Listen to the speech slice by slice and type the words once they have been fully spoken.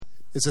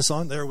Is this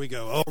on? There we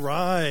go. All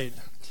right.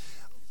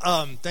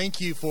 Thank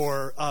you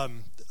for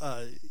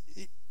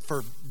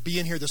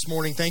being here this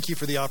morning. Thank you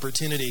for the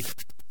opportunity.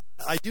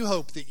 I do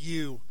hope that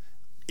in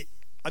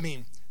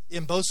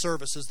both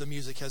services, the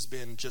music has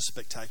been just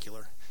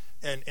spectacular.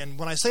 And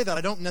when I say that,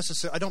 I don't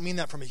mean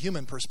that from a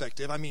human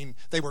perspective. I mean,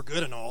 they were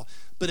good and all.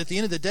 But at the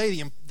end of the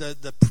day,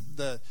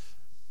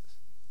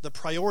 the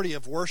priority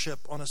of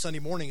worship on a Sunday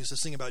morning is to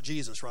sing about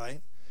Jesus,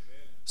 right?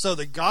 So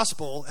the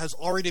gospel has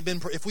already been,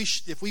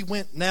 if we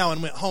went now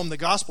and went home, the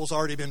gospel's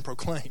already been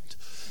proclaimed.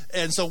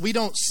 And so we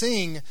don't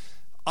sing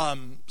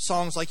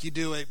songs like you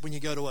do when you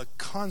go to a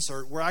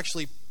concert. We're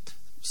actually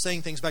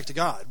saying things back to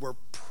God. We're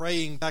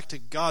praying back to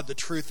God the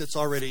truth that's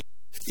already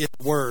in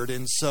the Word.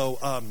 And so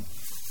I'm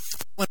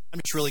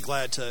just really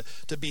glad to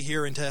be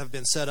here and to have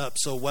been set up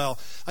so well.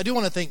 I do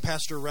want to thank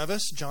Pastor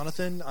Revis,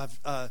 Jonathan.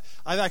 I've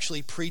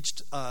actually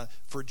preached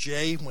for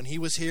Jay when he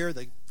was here,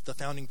 the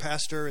founding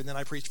pastor, and then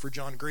I preached for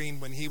John Green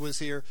when he was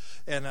here.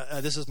 And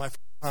this is my first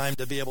time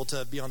to be able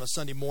to be on a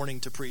Sunday morning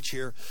to preach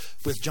here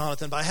with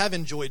Jonathan. But I have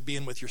enjoyed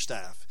being with your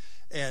staff.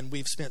 And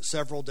we've spent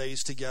several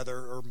days together,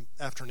 or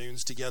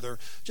afternoons together,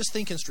 just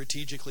thinking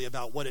strategically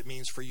about what it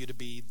means for you to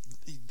be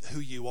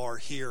who you are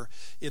here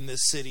in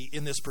this city,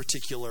 in this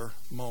particular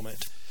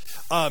moment.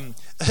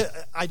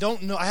 I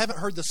don't know, I haven't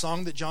heard the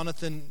song that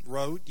Jonathan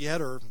wrote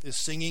yet or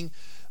is singing,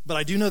 but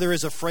I do know there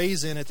is a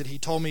phrase in it that he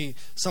told me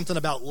something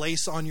about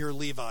lace on your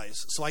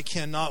Levi's. So I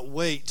cannot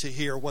wait to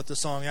hear what the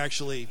song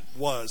actually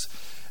was.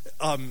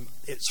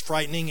 It's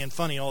frightening and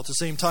funny all at the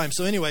same time.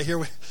 So anyway,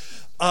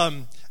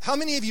 how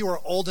many of you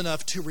are old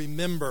enough to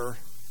remember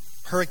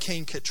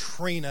Hurricane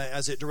Katrina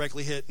as it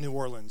directly hit New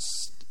Orleans?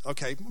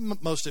 Okay,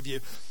 most of you.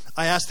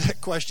 I asked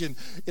that question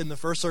in the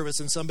first service,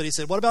 and somebody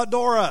said, "What about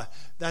Dora?"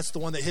 That's the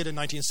one that hit in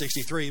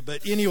 1963.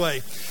 But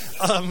anyway,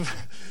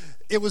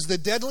 it was the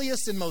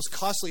deadliest and most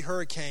costly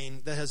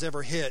hurricane that has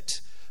ever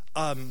hit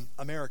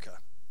America.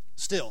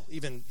 Still,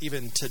 even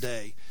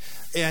today.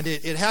 And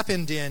it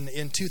happened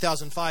in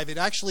 2005. It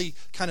actually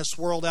kind of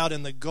swirled out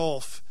in the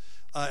Gulf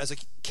as a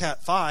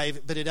Cat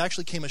 5, but it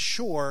actually came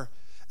ashore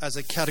as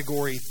a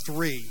Category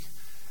 3.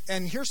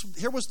 And here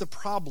was the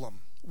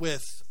problem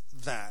with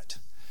that.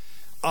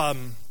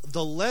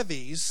 The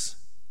levees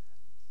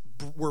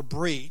were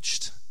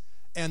breached,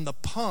 and the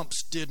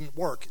pumps didn't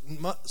work.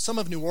 Some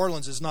of New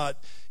Orleans is not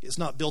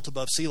built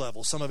above sea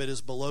level. Some of it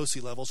is below sea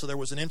level. So there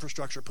was an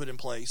infrastructure put in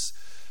place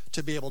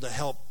to be able to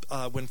help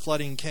when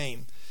flooding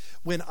came.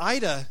 When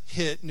Ida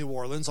hit New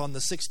Orleans on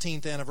the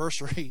 16th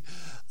anniversary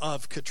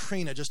of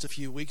Katrina just a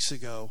few weeks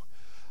ago,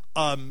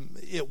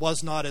 it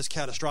was not as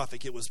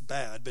catastrophic. It was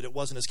bad, but it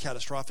wasn't as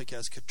catastrophic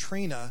as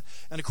Katrina.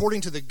 And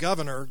according to the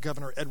Governor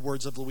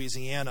Edwards of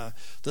Louisiana,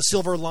 the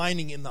silver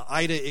lining in the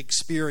Ida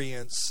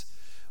experience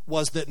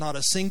was that not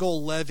a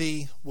single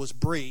levee was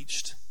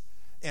breached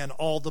and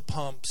all the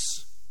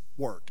pumps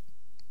worked.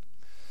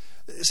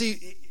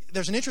 See,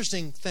 there's an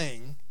interesting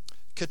thing.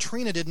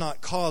 Katrina did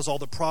not cause all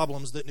the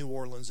problems that New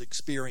Orleans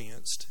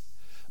experienced,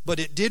 but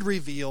it did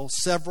reveal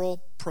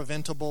several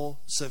preventable,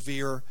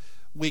 severe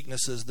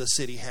weaknesses the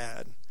city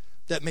had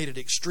that made it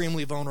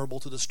extremely vulnerable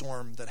to the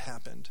storm that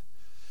happened.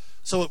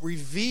 So it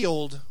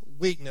revealed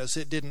weakness.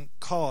 It didn't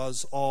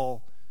cause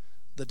all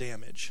the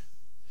damage.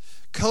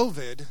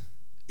 COVID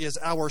is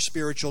our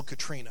spiritual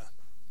Katrina.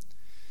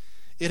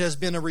 It has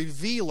been a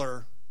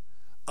revealer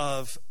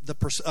of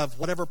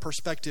whatever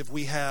perspective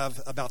we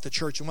have about the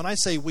church. And when I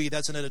say we,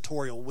 that's an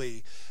editorial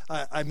we.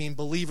 I mean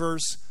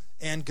believers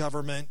and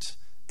government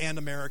and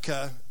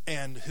America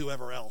and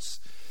whoever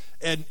else.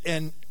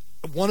 And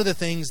one of the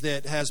things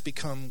that has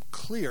become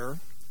clear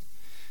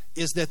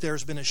is that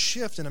there's been a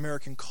shift in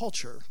American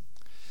culture.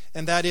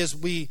 And that is,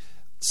 we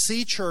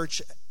see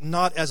church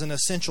not as an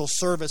essential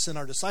service in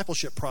our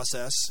discipleship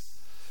process,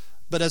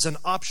 but as an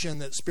option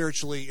that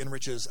spiritually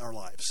enriches our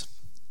lives.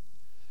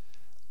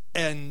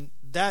 And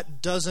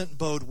that doesn't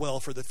bode well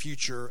for the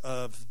future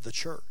of the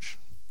church.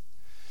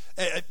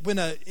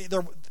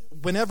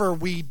 Whenever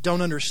we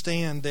don't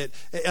understand that,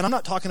 and I'm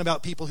not talking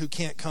about people who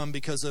can't come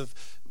because of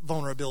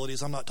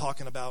vulnerabilities. I'm not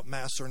talking about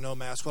masks or no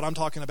masks. What I'm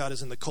talking about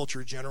is in the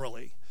culture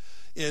generally,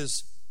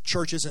 is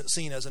church isn't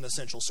seen as an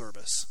essential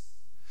service.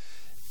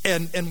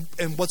 And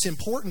what's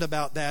important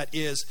about that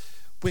is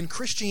when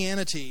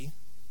Christianity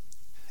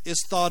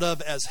is thought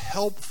of as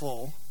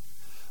helpful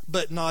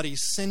but not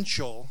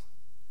essential,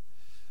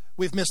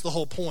 we've missed the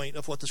whole point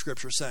of what the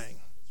Scripture is saying.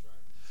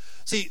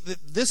 See,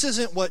 this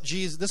isn't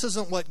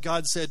what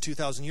God said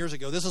 2,000 years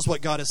ago. This is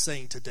what God is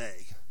saying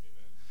today.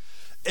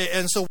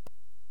 And so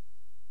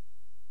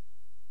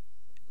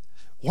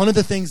one of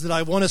the things that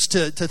I want us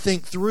to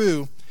think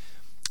through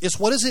is,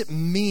 what does it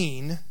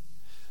mean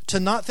to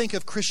not think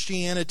of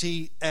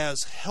Christianity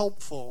as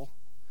helpful,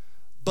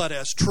 but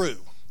as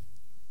true?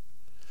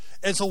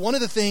 And so one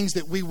of the things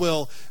that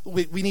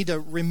we need to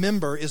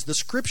remember is the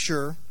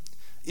Scripture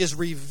is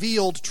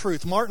revealed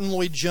truth. Martin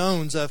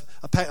Lloyd-Jones, a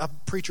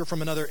preacher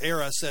from another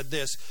era, said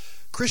this: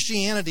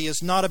 Christianity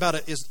is not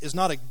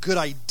a good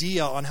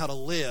idea on how to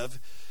live.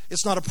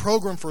 It's not a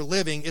program for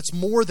living. It's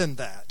more than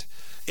that.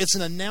 It's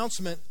an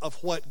announcement of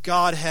what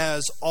God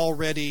has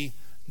already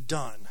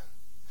done.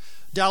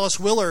 Dallas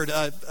Willard,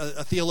 a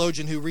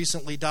theologian who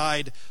recently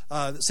died,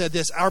 said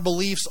this: our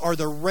beliefs are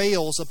the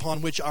rails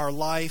upon which our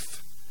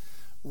life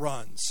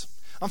runs.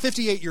 I'm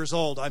 58 years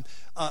old.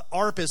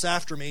 AARP is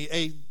after me,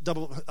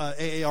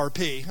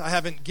 AARP. I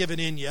haven't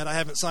given in yet. I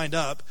haven't signed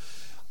up.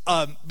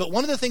 But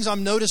one of the things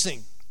I'm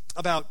noticing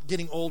about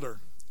getting older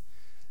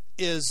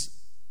is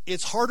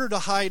it's harder to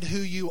hide who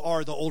you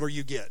are the older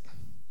you get.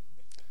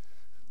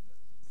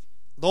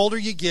 The older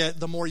you get,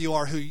 the more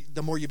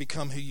you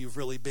become who you've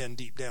really been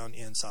deep down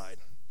inside.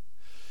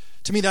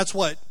 To me, that's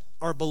what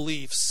our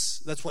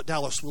beliefs, that's what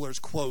Dallas Willard's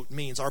quote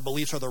means. Our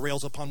beliefs are the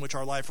rails upon which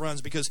our life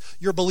runs, because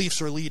your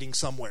beliefs are leading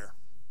somewhere.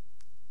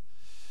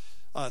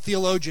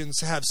 Theologians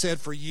have said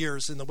for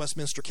years in the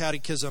Westminster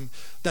Catechism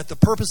that the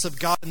purpose of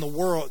God in the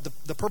world,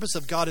 the purpose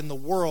of God in the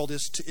world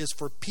is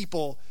for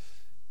people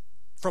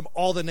from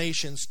all the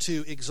nations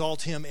to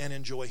exalt Him and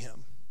enjoy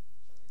Him.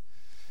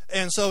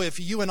 And so if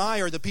you and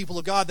I are the people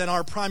of God, then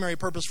our primary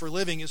purpose for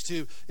living is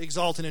to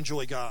exalt and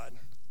enjoy God.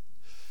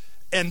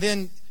 And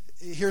then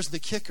here's the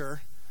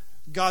kicker.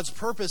 God's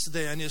purpose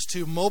then is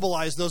to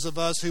mobilize those of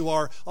us who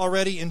are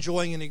already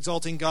enjoying and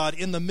exalting God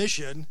in the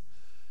mission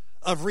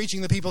of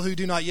reaching the people who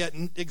do not yet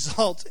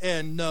exalt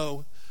and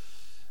know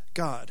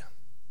God.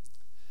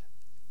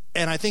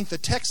 And I think the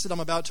text that I'm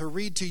about to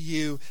read to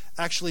you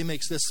actually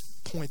makes this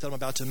point that I'm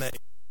about to make.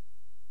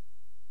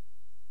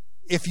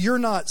 If you're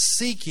not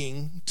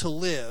seeking to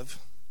live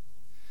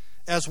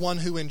as one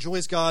who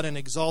enjoys God and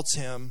exalts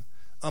Him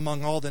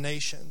among all the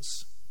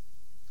nations,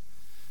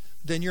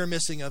 then you're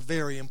missing a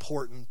very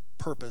important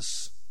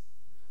purpose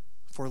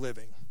for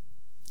living.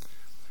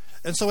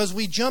 And so as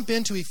we jump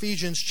into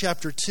Ephesians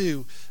chapter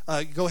 2,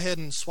 go ahead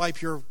and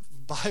swipe your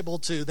Bible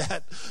to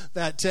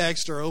that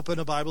text, or open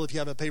a Bible if you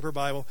have a paper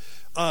Bible.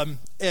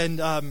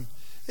 And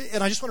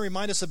I just want to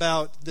remind us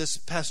about this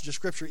passage of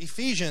Scripture.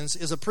 Ephesians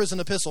is a prison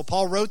epistle.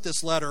 Paul wrote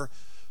this letter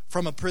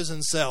from a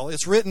prison cell.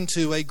 It's written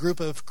to a group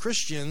of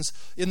Christians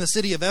in the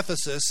city of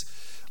Ephesus,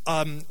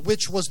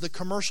 which was the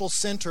commercial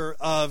center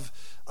of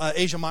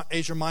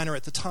Asia Minor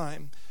at the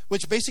time,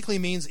 which basically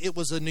means it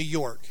was a New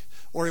York,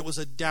 or it was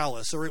a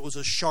Dallas, or it was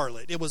a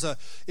Charlotte. It was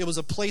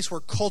a place where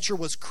culture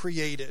was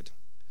created.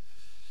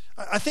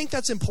 I think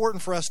that's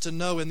important for us to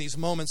know in these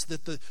moments,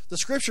 that the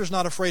Scripture is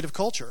not afraid of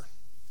culture.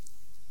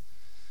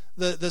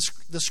 The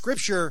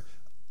Scripture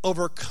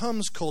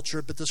overcomes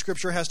culture, but the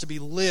Scripture has to be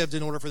lived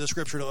in order for the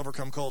Scripture to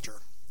overcome culture.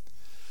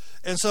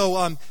 And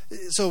so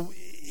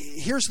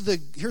here's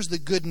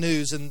the good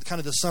news, and kind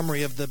of the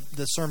summary of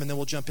the sermon, then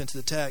we'll jump into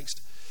the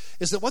text,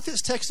 is that what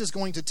this text is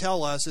going to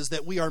tell us is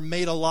that we are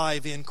made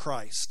alive in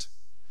Christ.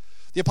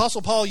 The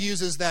Apostle Paul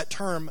uses that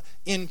term,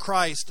 in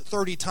Christ,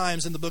 30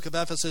 times in the book of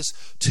Ephesus,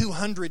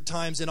 200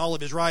 times in all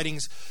of his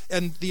writings.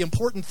 And the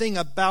important thing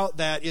about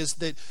that is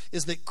that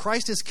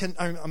Christ is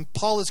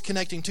Paul is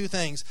connecting two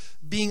things.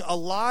 Being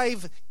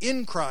alive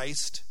in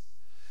Christ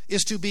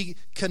is to be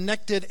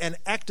connected and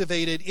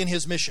activated in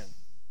His mission.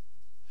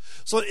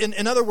 So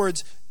in other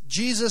words,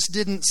 Jesus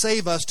didn't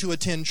save us to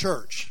attend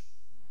church.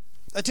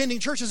 Attending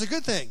church is a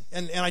good thing,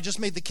 and I just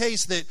made the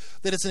case that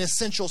it's an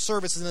essential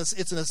service, and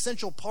it's an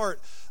essential part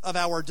of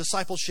our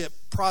discipleship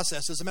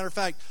process. As a matter of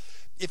fact,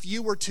 if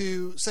you were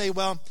to say,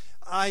 well,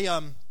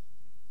 I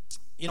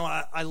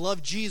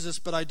love Jesus,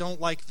 but I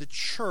don't like the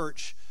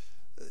church,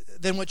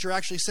 then what you're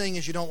actually saying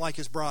is you don't like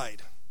His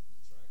bride.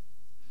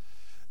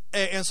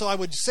 And so I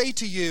would say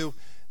to you,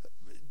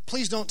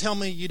 please don't tell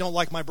me you don't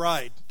like my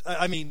bride.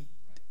 I mean,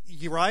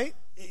 you right?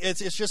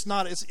 It's just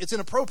not, it's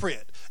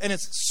inappropriate. And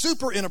it's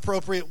super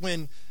inappropriate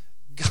when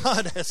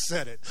God has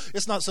said it.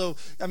 It's not so,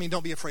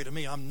 don't be afraid of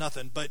me, I'm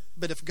nothing. But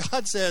if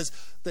God says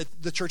that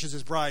the church is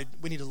His bride,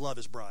 we need to love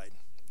His bride.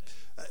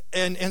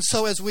 And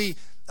so as we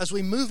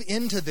move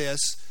into this,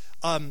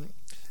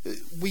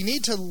 we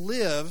need to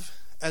live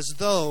as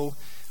though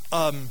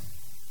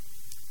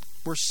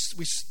we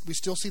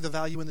still see the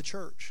value in the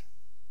church.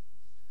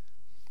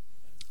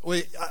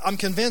 I'm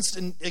convinced,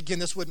 and again,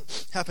 this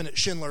wouldn't happen at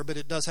Schindler, but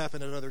it does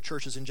happen at other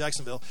churches in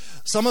Jacksonville.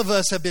 Some of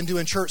us have been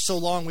doing church so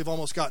long, we've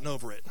almost gotten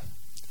over it.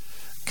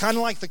 Kind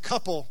of like the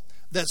couple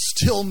that's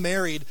still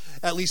married,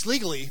 at least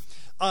legally,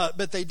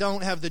 but they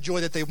don't have the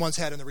joy that they once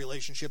had in the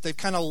relationship. They've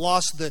kind of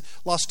lost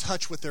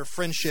touch with their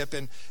friendship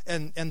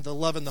and the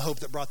love and the hope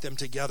that brought them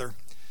together.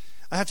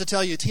 I have to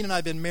tell you, Tina and I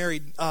have been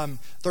married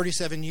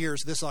 37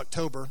 years this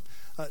October.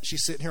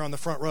 She's sitting here on the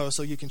front row,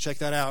 so you can check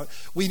that out.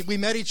 We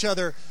met each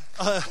other.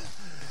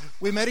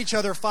 We met each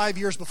other 5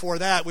 years before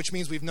that, which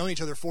means we've known each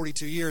other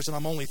 42 years, and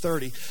I'm only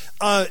 30.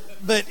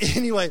 But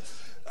anyway,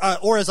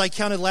 or as I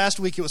counted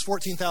last week, it was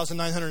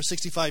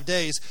 14,965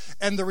 days.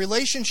 And the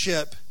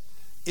relationship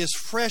is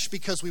fresh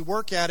because we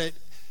work at it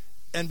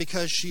and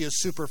because she is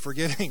super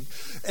forgiving.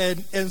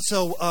 And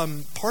so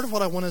part of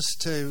what I want us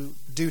to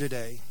do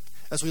today,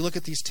 as we look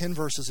at these 10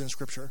 verses in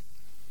Scripture,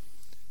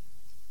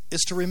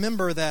 is to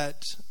remember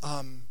that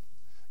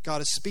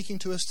God is speaking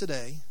to us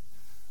today.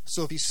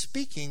 So if He's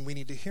speaking, we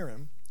need to hear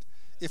Him.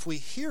 if we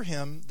hear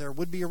him, there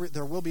will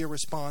be a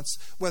response,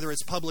 whether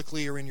it's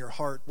publicly or in your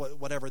heart,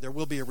 whatever, there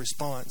will be a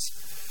response.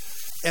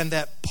 And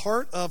that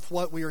part of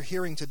what we are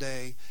hearing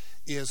today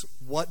is,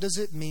 what does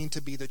it mean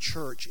to be the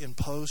church in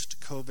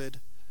post-COVID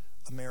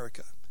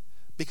America?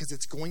 Because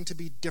it's going to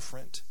be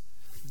different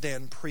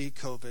than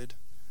pre-COVID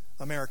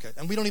America.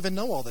 And we don't even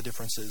know all the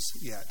differences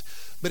yet.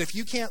 But if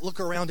you can't look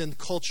around in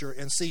culture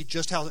and see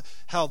just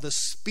how the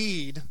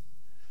speed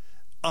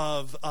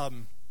of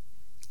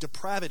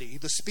depravity,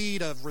 the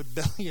speed of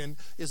rebellion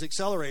is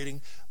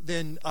accelerating,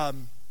 then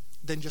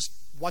just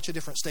watch a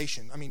different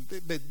station. I mean,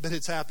 but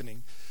it's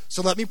happening.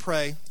 So let me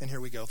pray, and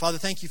here we go. Father,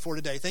 thank you for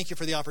today. Thank you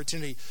for the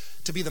opportunity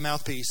to be the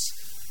mouthpiece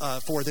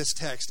for this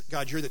text.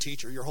 God, you're the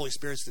teacher. Your Holy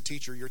Spirit's the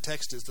teacher. Your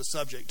text is the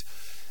subject.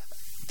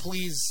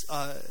 Please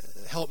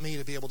help me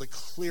to be able to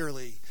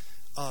clearly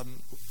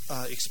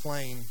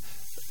explain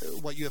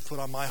what you have put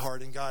on my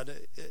heart. And God,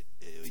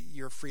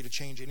 you're free to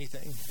change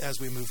anything as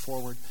we move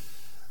forward.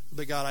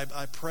 But God,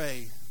 I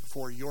pray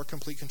for your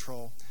complete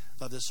control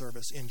of this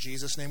service. In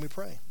Jesus' name we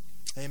pray.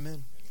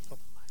 Amen.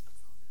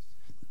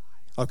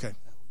 Okay.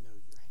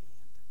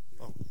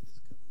 Oh.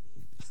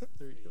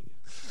 There you go.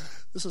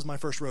 This is my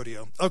first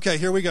rodeo. Okay,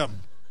 here we go.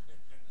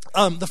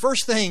 The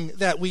first thing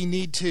that we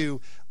need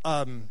to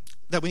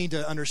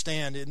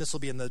understand, and this will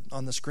be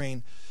on the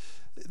screen,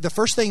 the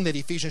first thing that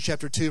Ephesians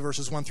chapter 2,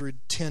 verses 1 through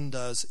 10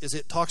 does is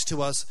it talks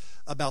to us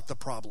about the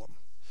problem.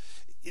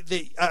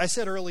 I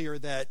said earlier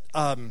that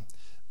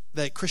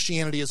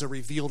Christianity is a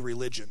revealed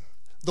religion.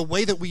 The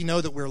way that we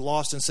know that we're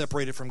lost and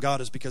separated from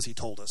God is because he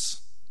told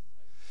us.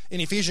 In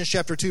Ephesians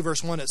chapter 2,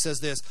 verse 1, it says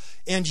this,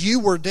 "And you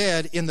were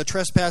dead in the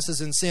trespasses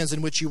and sins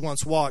in which you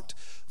once walked,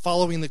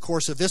 following the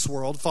course of this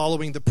world,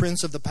 following the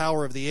prince of the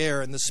power of the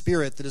air and the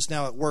spirit that is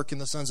now at work in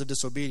the sons of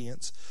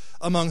disobedience,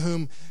 among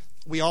whom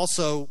we all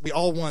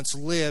once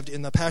lived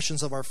in the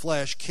passions of our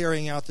flesh,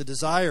 carrying out the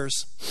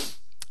desires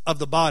of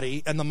the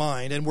body and the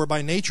mind, and were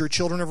by nature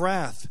children of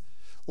wrath,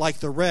 like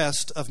the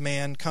rest of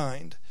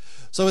mankind."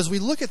 So as we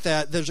look at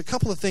that, there's a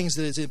couple of things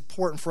that is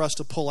important for us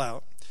to pull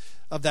out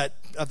of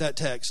that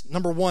text.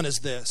 Number one is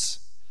this.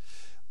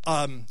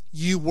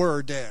 You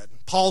were dead.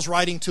 Paul's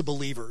writing to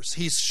believers.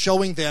 He's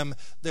showing them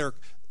their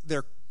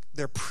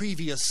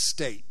previous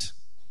state.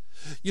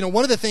 You know,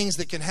 one of the things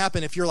that can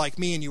happen if you're like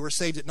me and you were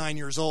saved at 9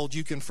 years old,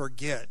 you can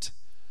forget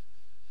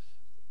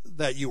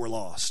that you were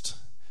lost.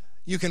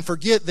 You can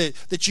forget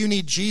that you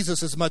need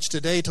Jesus as much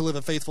today to live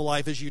a faithful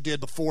life as you did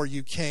before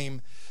you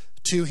came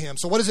to him.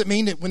 So what does it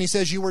mean when he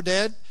says you were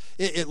dead?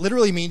 It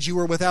literally means you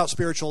were without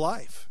spiritual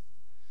life.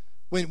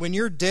 When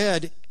you're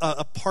dead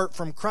apart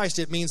from Christ,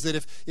 it means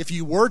that if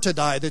you were to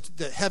die,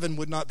 that heaven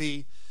would not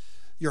be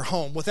your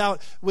home.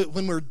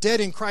 When we're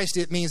dead in Christ,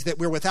 it means that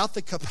we're without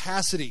the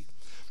capacity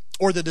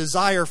or the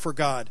desire for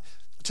God,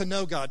 to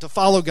know God, to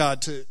follow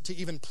God, to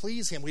even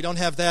please him. We don't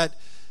have that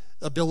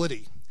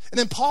ability. And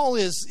then Paul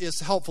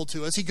is helpful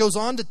to us. He goes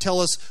on to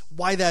tell us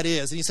why that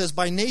is. And he says,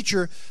 by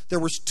nature, there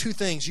was two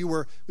things. We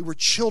were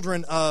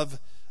children of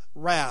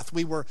wrath.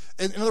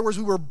 In other words,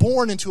 we were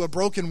born into a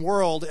broken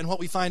world, and what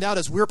we find out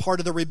is we're part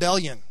of the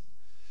rebellion.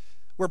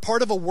 We're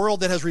part of a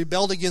world that has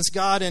rebelled against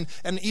God, and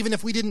even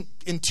if we didn't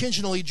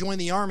intentionally join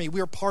the army,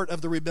 we're part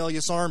of the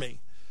rebellious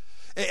army.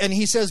 And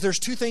he says there's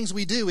two things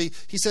we do.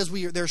 He says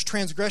there's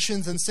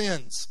transgressions and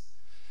sins.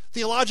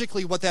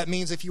 Theologically, what that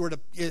means, if you were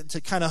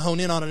to kind of hone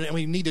in on it, and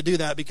we need to do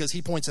that because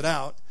he points it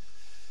out,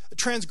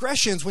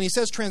 transgressions, when he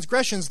says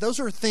transgressions, those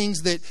are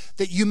things that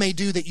you may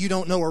do that you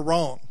don't know are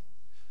wrong.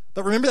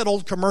 But remember that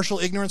old commercial,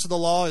 ignorance of the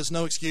law is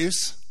no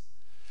excuse?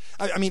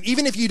 I mean,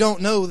 even if you don't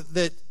know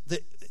that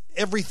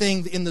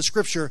everything in the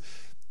scripture,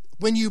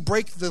 when you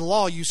break the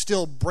law, you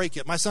still break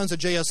it. My son's a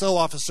JSO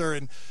officer,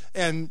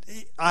 and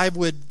I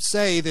would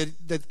say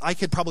that I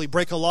could probably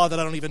break a law that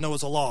I don't even know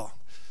is a law.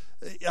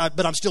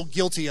 But I'm still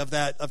guilty of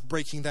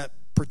breaking that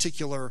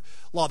particular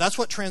law. That's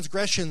what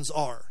transgressions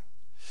are.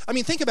 I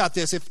mean, think about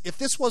this. If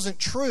this wasn't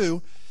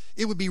true,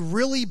 it would be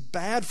really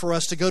bad for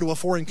us to go to a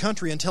foreign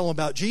country and tell them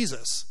about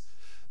Jesus.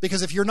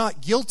 Because if you're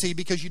not guilty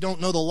because you don't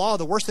know the law,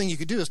 the worst thing you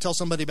could do is tell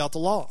somebody about the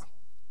law.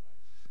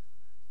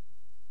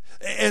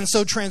 And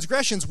so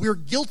transgressions, we're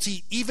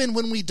guilty even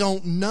when we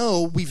don't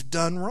know we've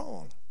done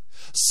wrong.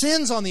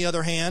 Sins, on the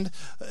other hand,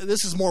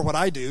 this is more what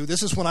I do.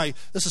 This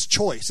is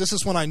choice. This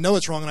is when I know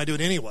it's wrong and I do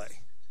it anyway.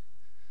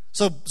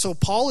 So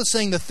Paul is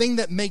saying the thing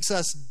that makes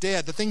us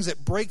dead, the things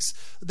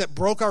that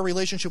broke our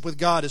relationship with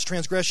God, is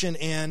transgression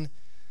and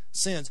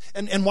sins.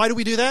 And why do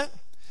we do that?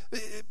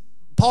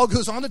 Paul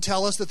goes on to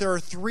tell us that there are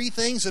three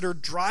things that are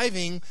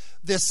driving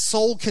this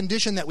soul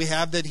condition that we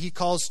have that he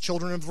calls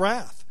children of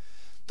wrath.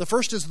 The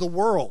first is the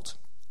world.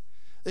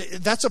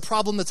 That's a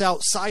problem that's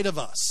outside of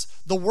us.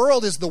 The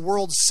world is the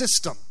world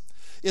system.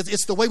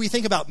 It's the way we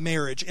think about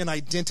marriage and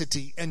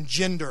identity and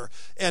gender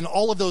and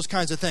all of those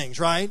kinds of things,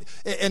 right?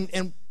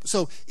 And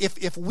so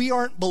if we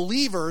aren't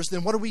believers,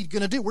 then what are we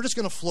going to do? We're just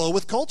going to flow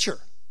with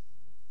culture.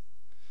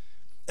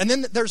 And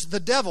then there's the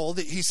devil,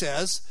 that he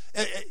says,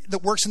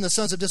 that works in the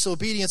sons of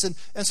disobedience.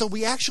 And so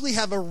we actually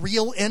have a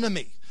real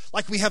enemy.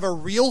 Like we have a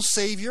real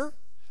Savior.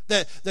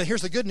 That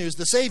here's the good news.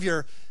 The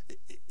Savior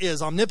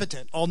is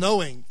omnipotent,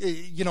 all-knowing,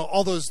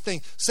 all those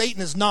things.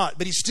 Satan is not,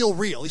 but he's still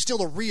real. He's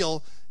still a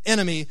real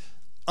enemy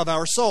of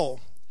our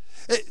soul.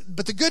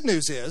 But the good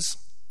news is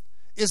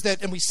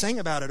that, and we sang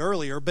about it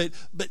earlier, but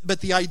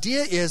the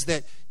idea is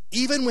that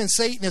even when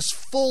Satan is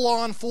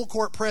full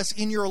court press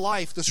in your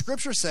life, the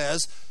scripture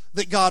says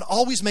that God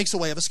always makes a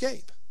way of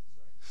escape.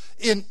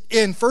 In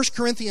 1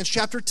 Corinthians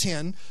chapter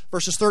 10,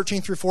 verses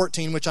 13 through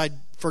 14, which I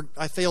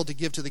failed to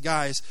give to the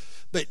guys,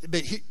 but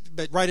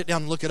write it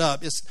down and look it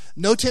up. It's,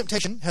 no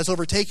temptation has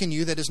overtaken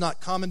you that is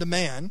not common to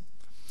man,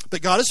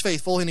 but God is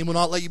faithful, and he will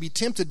not let you be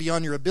tempted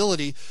beyond your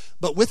ability,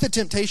 but with the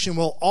temptation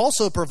will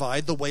also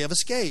provide the way of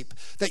escape,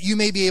 that you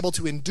may be able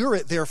to endure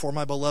it. Therefore,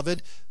 my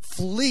beloved,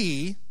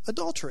 flee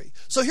adultery.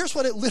 So here's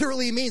what it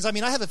literally means. I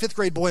mean, I have a 5th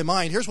grade boy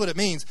mind. Here's what it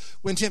means.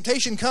 When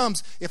temptation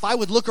comes, if I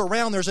would look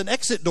around, there's an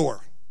exit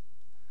door.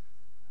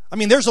 I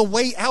mean, there's a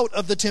way out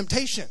of the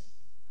temptation.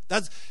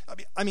 That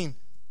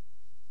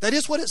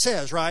is what it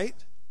says, right?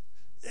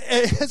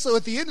 And so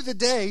at the end of the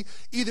day,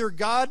 either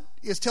God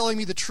is telling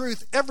me the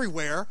truth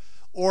everywhere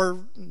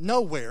or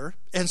nowhere,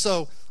 and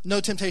so no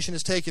temptation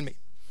has taken me.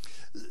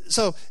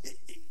 So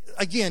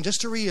again,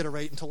 just to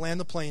reiterate and to land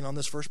the plane on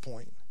this first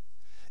point,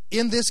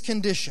 in this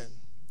condition,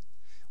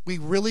 we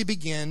really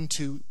begin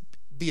to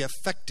be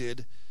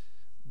affected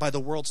by the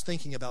world's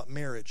thinking about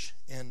marriage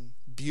and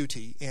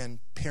beauty and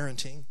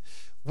parenting,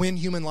 when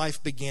human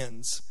life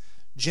begins,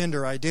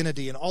 gender,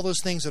 identity, and all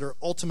those things that are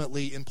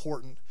ultimately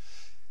important.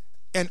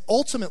 And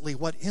ultimately,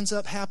 what ends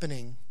up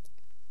happening,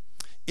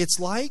 it's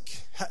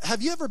like,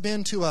 have you ever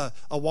been to a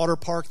water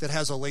park that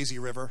has a lazy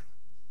river?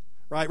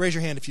 Right? Raise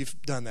your hand if you've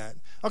done that.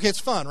 Okay,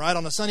 it's fun, right?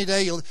 On a sunny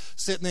day, you'll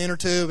sit in the inner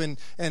tube, and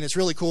it's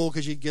really cool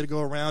because you get to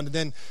go around. And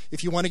then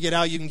if you want to get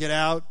out, you can get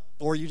out,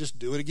 or you just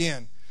do it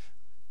again.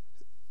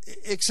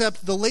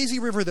 Except the lazy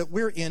river that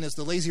we're in is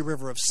the lazy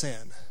river of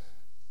sin.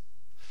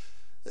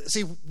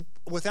 See,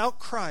 without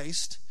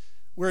Christ,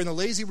 we're in the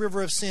lazy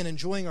river of sin,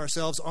 enjoying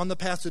ourselves on the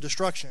path to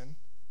destruction,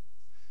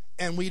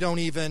 and we don't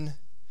even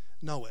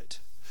know it.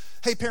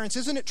 Hey, parents,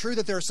 isn't it true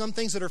that there are some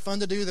things that are fun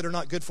to do that are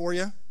not good for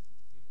you?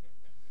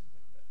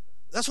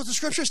 That's what the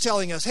scripture is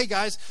telling us. Hey,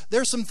 guys,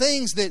 there's some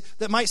things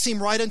that might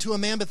seem right unto a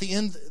man, but the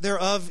end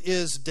thereof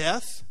is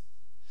death.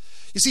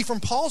 You see, from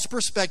Paul's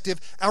perspective,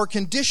 our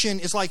condition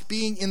is like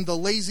being in the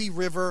lazy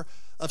river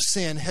of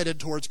sin headed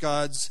towards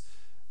God's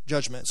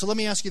judgment. So let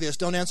me ask you this.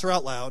 Don't answer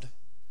out loud.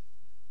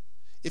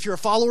 If you're a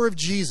follower of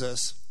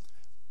Jesus,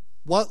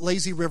 what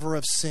lazy river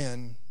of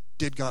sin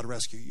did God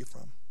rescue you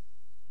from?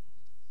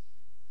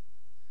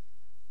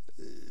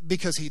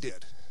 Because he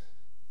did.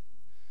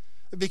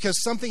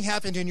 Because something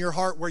happened in your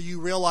heart where you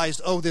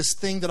realized, oh, this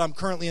thing that I'm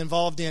currently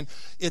involved in,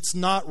 it's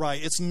not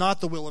right. It's not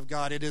the will of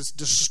God. It is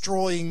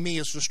destroying me.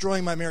 It's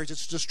destroying my marriage.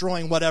 It's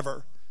destroying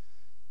whatever.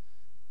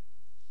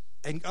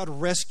 And God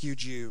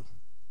rescued you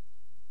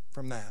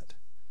from that.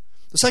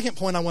 The second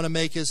point I want to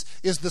make is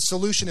the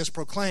solution is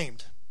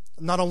proclaimed.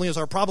 Not only is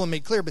our problem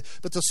made clear,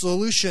 but the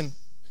solution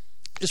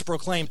is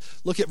proclaimed.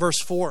 Look at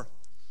verse 4.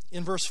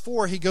 In verse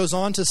 4, he goes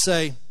on to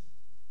say,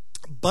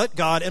 but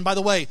God, and by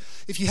the way,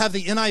 if you have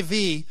the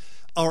NIV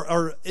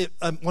or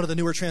one of the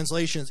newer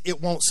translations,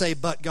 it won't say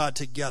but God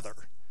together.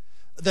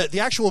 The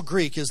actual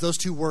Greek is those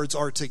two words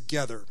are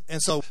together.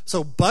 And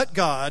so but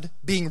God,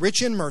 being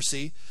rich in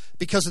mercy,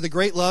 because of the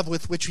great love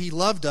with which he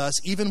loved us,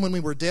 even when we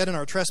were dead in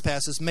our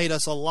trespasses, made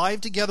us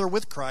alive together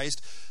with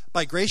Christ.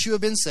 By grace you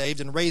have been saved,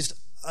 and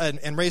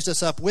raised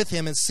us up with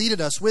him, and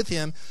seated us with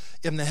him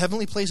in the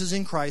heavenly places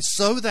in Christ,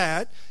 so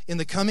that in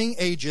the coming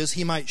ages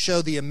he might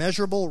show the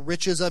immeasurable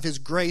riches of his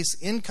grace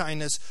in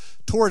kindness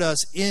toward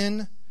us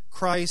in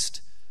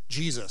Christ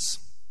Jesus.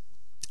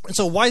 And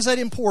so why is that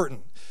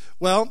important?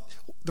 Well,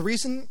 the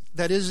reason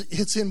that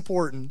it's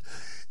important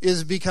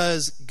is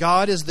because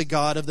God is the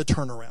God of the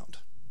turnaround.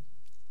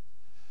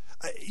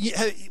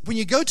 When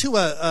you go to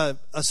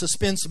a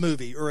suspense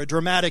movie or a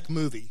dramatic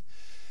movie,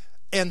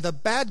 and the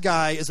bad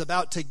guy is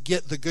about to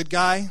get the good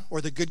guy,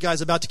 or the good guy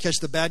is about to catch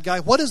the bad guy,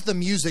 what does the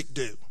music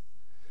do?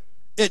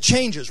 It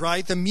changes,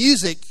 right? The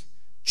music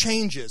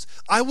changes.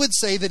 I would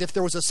say that if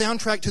there was a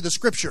soundtrack to the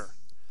scripture,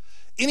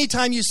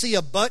 anytime you see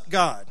a but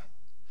God,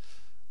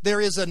 there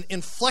is an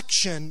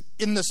inflection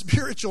in the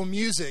spiritual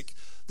music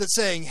that's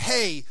saying,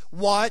 hey,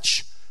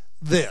 watch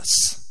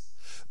this.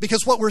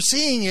 Because what we're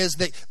seeing is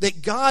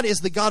that God is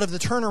the God of the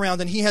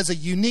turnaround, and he has a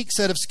unique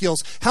set of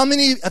skills. How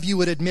many of you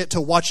would admit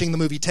to watching the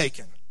movie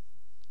Taken?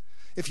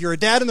 If you're a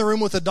dad in the room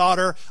with a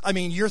daughter, I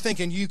mean, you're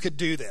thinking you could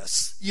do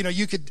this.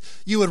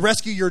 You would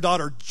rescue your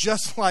daughter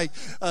just like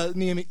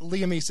Liam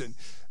Neeson.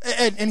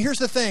 And here's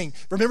the thing.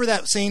 Remember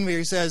that scene where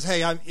he says,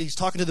 hey, he's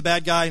talking to the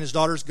bad guy and his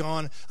daughter's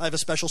gone. I have a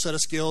special set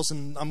of skills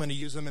and I'm going to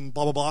use them and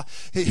blah, blah, blah.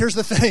 Here's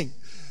the thing.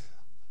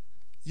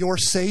 Your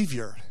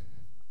Savior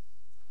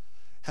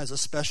has a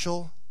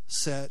special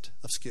set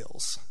of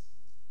skills.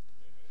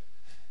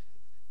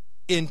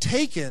 In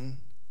Taken,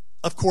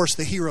 of course,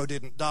 the hero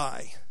didn't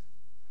die.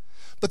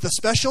 But the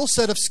special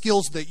set of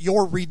skills that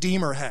your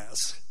Redeemer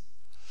has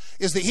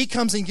is that he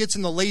comes and gets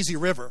in the lazy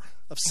river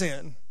of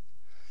sin,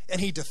 and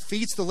he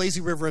defeats the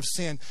lazy river of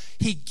sin.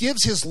 He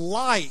gives his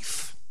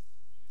life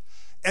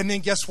And then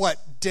guess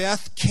what?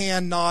 Death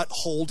cannot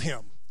hold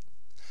him.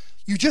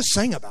 You just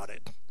sang about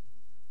it.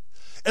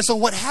 And so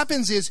what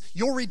happens is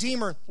your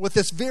Redeemer, with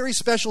this very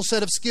special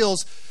set of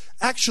skills,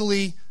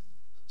 actually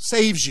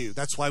saves you.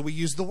 That's why we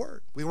use the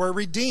word. We were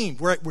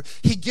redeemed.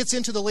 He gets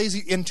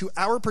into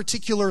our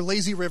particular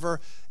lazy river,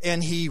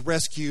 and he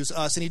rescues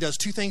us. And he does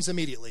two things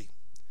immediately.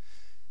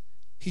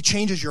 He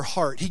changes your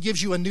heart. He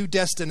gives you a new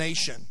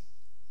destination.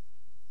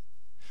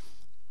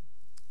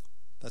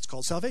 That's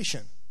called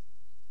salvation.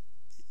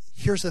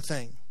 Here's the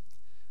thing.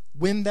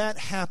 When that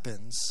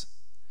happens,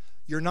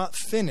 you're not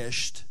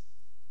finished,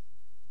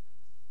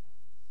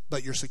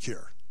 but you're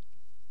secure.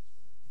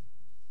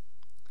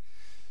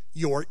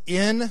 You're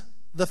in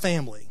the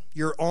family.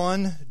 You're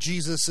on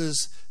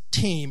Jesus's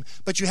team,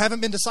 but you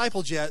haven't been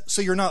discipled yet,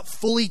 so you're not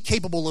fully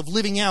capable of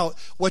living out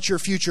what your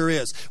future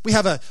is. We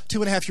have a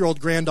 2.5-year-old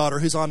granddaughter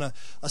who's on a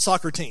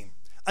soccer team.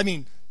 I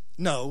mean,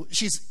 no,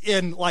 she's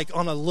in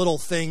on a little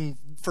thing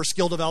for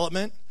skill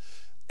development,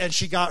 and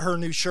she got her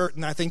new shirt,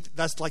 and I think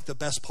that's the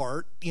best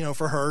part,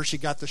 for her. She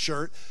got the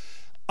shirt.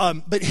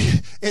 But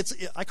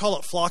I call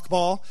it flock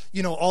ball.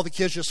 All the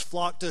kids just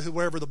flock to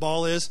wherever the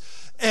ball is.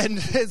 And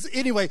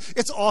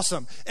it's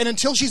awesome. And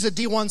until she's a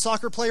D1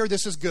 soccer player,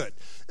 this is good.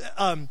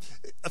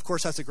 Of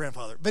course, that's a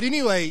grandfather. But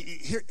anyway,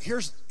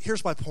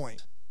 here's my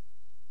point.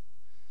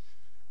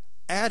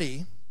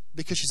 Addie,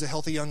 because she's a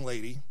healthy young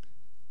lady,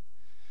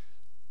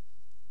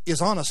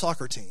 is on a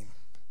soccer team.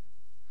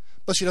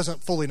 But she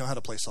doesn't fully know how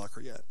to play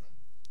soccer yet.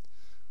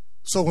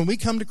 So when we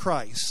come to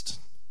Christ,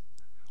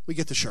 we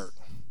get the shirt.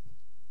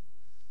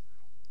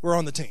 We're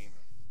on the team.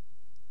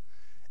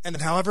 And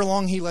then however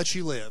long he lets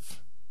you live,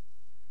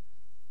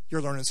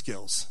 you're learning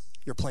skills.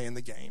 You're playing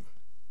the game.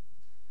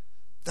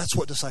 That's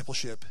what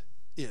discipleship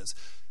is.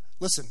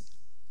 Listen,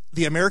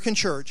 the American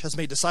church has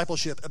made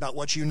discipleship about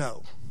what you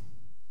know.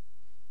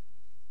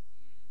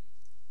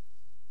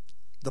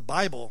 The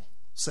Bible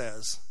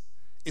says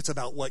it's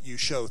about what you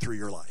show through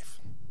your life.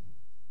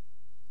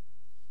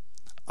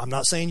 I'm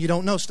not saying you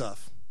don't know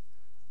stuff.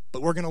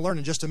 But we're going to learn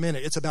in just a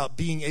minute. It's about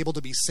being able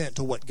to be sent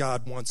to what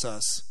God wants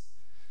us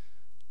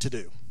to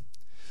do.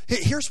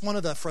 Here's one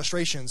of the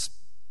frustrations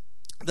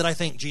that I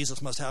think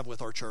Jesus must have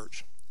with our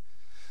church.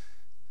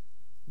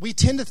 We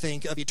tend to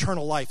think of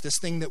eternal life, this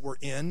thing that we're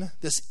in,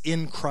 this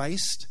in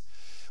Christ.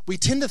 We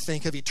tend to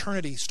think of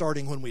eternity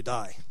starting when we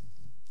die.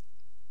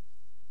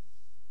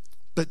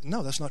 But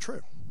no, that's not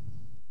true.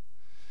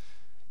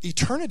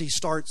 Eternity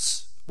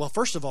starts, well,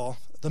 first of all,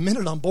 the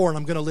minute I'm born,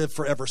 I'm going to live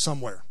forever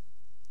somewhere.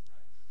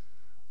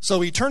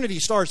 So eternity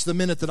starts the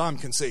minute that I'm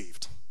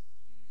conceived.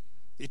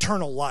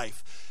 Eternal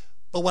life.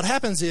 But what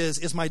happens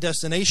is my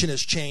destination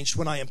is changed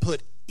when I am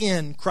put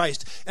in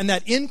Christ. And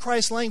that in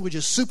Christ language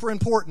is super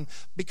important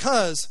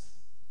because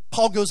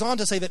Paul goes on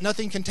to say that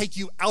nothing can take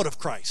you out of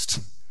Christ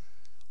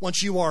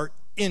once you are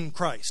in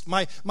Christ.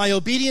 My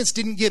obedience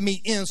didn't get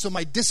me in, so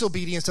my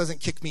disobedience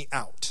doesn't kick me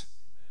out.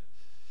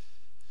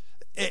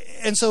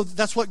 And so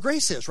that's what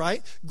grace is,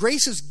 right?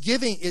 Grace is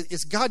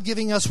God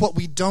giving us what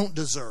we don't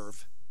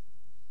deserve.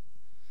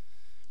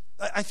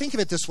 I think of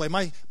it this way.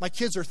 My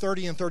kids are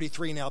 30 and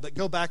 33 now, but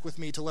go back with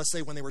me to, let's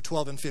say, when they were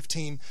 12 and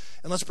 15,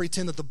 and let's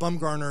pretend that the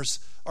Bumgarners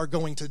are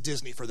going to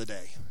Disney for the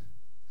day.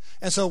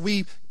 And so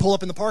we pull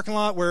up in the parking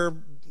lot, we're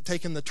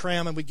taking the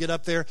tram, and we get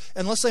up there,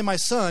 and let's say my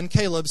son,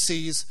 Caleb,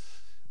 sees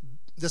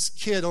this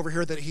kid over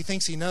here that he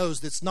thinks he knows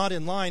that's not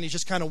in line. He's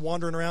just kind of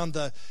wandering around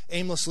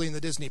aimlessly in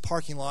the Disney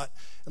parking lot,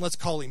 and let's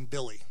call him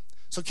Billy.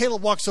 So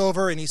Caleb walks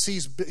over, and he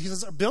says,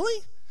 Billy?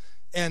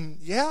 And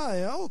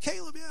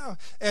Caleb, yeah.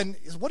 And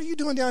he says, what are you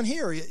doing down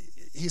here?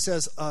 He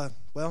says,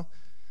 well,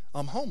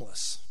 I'm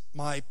homeless.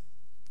 My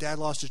dad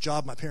lost his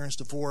job, my parents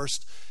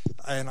divorced,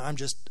 and I'm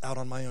just out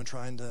on my own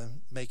trying to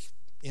make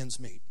ends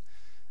meet.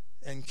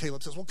 And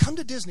Caleb says, well, come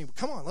to Disney.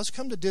 Come on, let's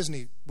come to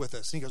Disney with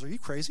us. And he goes, are you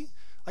crazy?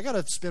 I got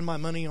to spend my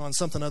money on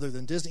something other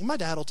than Disney. My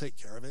dad will take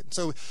care of it.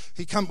 So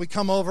we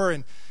come over,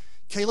 and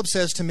Caleb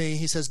says to me,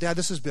 he says, Dad,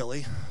 this is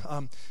Billy.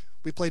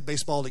 We played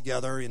baseball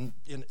together in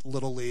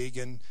Little League,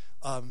 and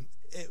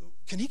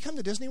can he come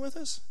to Disney with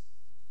us?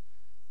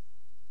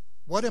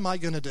 What am I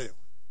going to do?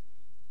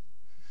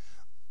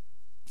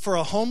 For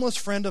a homeless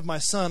friend of my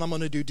son, I'm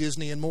going to do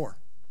Disney and more.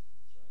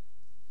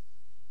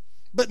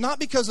 But not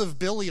because of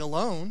Billy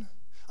alone.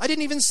 I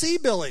didn't even see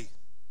Billy.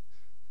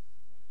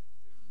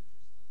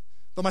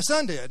 But my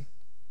son did.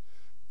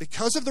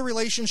 Because of the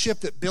relationship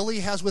that Billy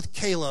has with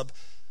Caleb,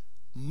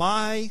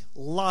 my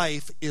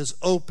life is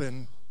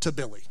open to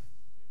Billy.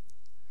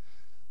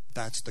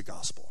 That's the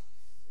gospel.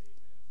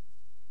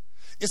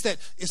 It's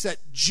that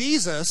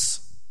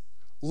Jesus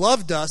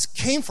loved us,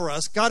 came for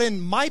us, got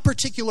in my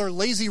particular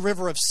lazy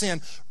river of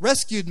sin,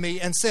 rescued me,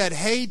 and said,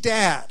 hey,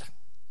 Dad,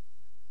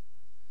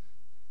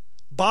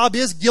 Bob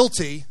is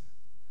guilty,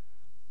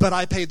 but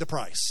I paid the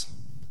price.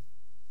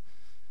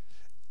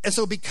 And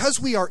so because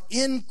we are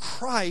in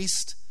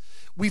Christ,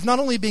 we've not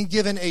only been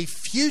given a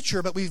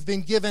future, but we've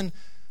been given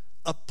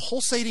a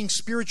pulsating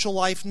spiritual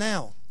life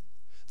now.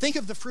 Think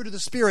of the fruit of the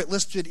Spirit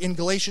listed in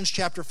Galatians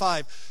chapter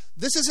 5.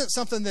 This isn't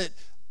something that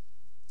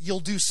you'll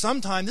do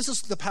sometime. This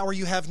is the power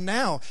you have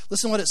now.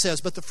 Listen to what it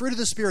says. But the fruit of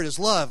the Spirit is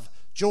love,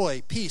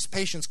 joy, peace,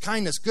 patience,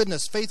 kindness,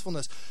 goodness,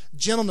 faithfulness,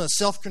 gentleness,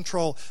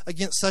 self-control.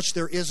 Against such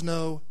there is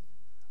no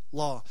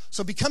law.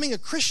 So becoming a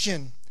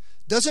Christian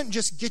doesn't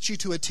just get you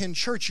to attend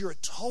church. You're a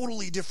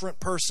totally different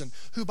person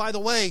who, by the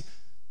way,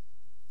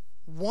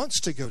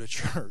 wants to go to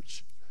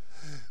church,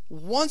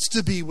 wants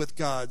to be with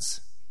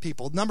God's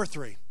people. Number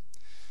 3,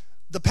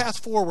 the path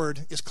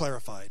forward is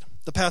clarified.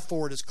 The path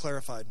forward is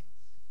clarified.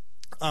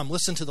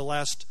 Listen to the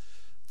last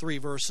 3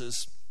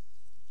 verses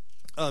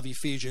of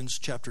Ephesians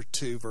chapter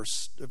 2,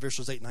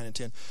 verses 8, 9, and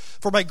 10.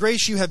 For by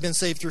grace you have been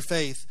saved through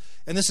faith,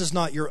 and this is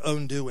not your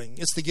own doing.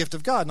 It's the gift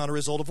of God, not a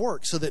result of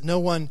work, so that no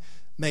one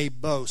may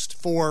boast.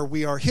 For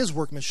we are his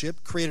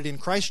workmanship, created in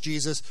Christ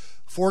Jesus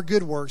for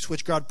good works,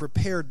 which God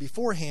prepared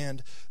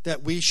beforehand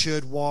that we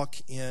should walk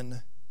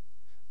in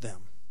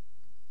them.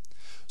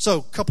 So,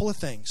 a couple of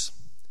things.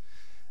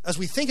 As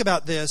we think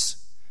about this,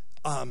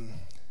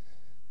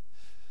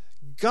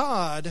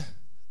 God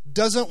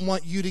doesn't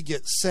want you to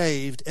get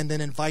saved and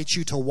then invite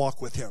you to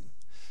walk with him.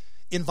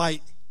 And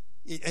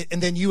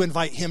then you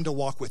invite him to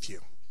walk with you.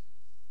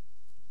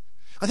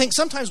 I think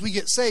sometimes we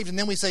get saved and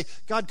then we say,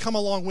 God, come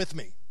along with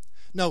me.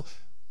 No,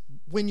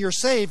 when you're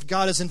saved,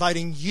 God is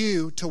inviting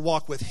you to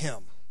walk with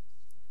him.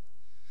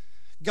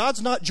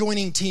 God's not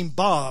joining Team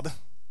Bob.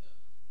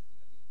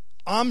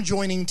 I'm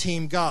joining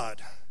Team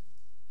God.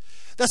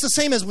 That's the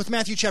same as with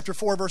Matthew chapter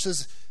 4,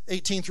 verses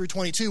 18 through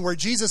 22, where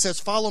Jesus says,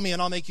 follow me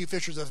and I'll make you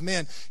fishers of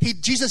men.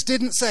 Jesus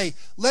didn't say,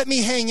 let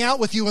me hang out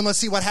with you and let's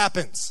see what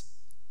happens.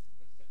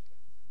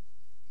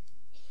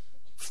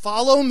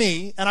 Follow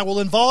me and I will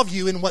involve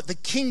you in what the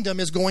kingdom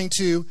is going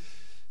to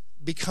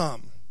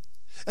become.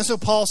 And so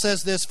Paul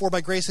says this, for by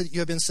grace that you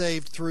have been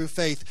saved through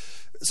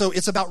faith. So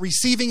it's about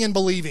receiving and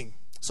believing.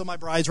 So my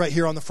bride's right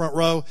here on the front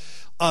row.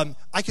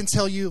 I can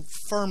tell you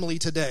firmly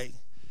today,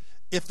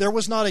 if there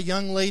was not a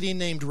young lady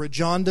named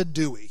Rajonda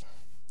Dewey,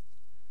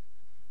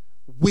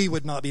 we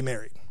would not be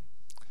married.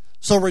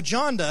 So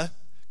Rajonda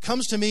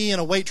comes to me in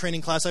a weight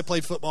training class. I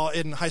played football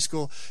in high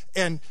school.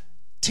 And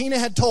Tina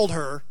had told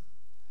her,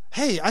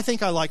 hey, I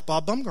think I like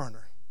Bob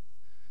Bumgarner.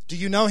 Do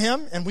you know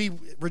him? And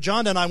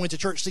Rajonda and I went to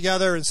church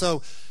together. And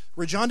so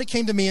Rajonda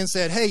came to me and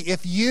said, hey,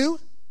 if you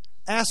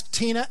ask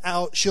Tina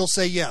out, she'll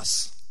say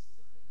yes.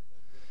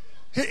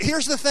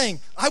 Here's the thing.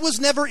 I was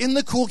never in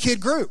the cool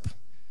kid group.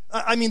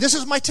 I mean, this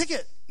is my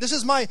ticket.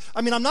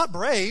 I'm not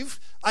brave.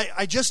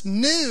 I just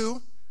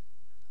knew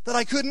that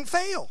I couldn't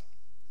fail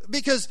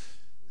because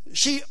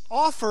she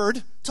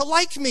offered to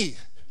like me.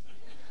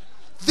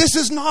 This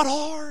is not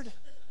hard.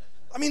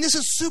 This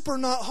is super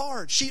not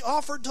hard. She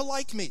offered to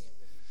like me.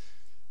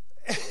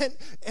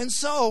 And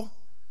so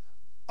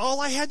all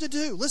I had to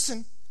do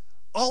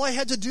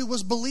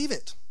was believe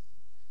it.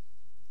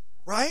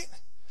 Right?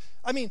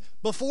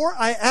 Before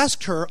I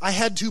asked her, I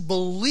had to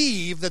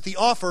believe that the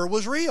offer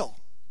was real.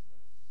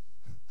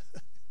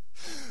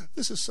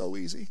 This is so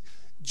easy.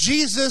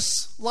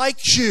 Jesus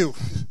likes you.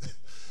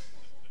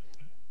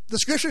 The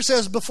scripture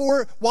says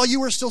while you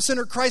were still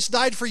sinner, Christ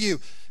died for you.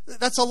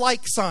 That's a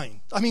like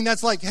sign.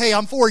 That's like, hey,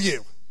 I'm for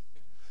you.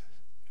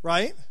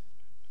 Right?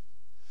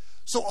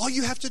 So all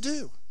you have to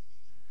do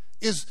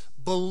is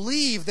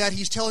believe that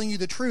he's telling you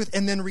the truth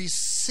and then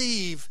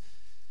receive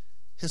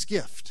his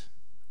gift.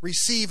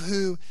 Receive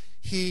who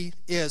he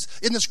is.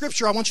 In the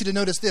scripture, I want you to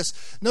notice this.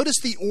 Notice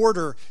the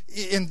order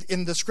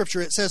in the scripture.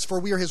 It says, for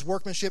we are his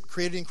workmanship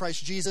created in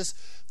Christ Jesus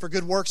for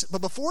good works. But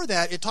before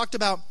that, it talked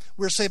about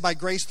we're saved by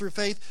grace through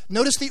faith.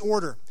 Notice the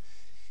order.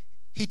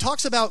 He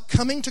talks about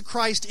coming to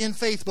Christ in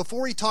faith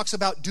before he talks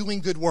about doing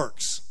good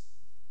works.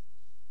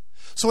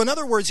 So in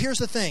other words, here's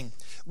the thing.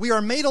 We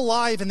are made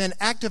alive and then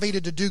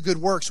activated to do good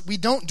works. We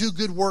don't do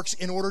good works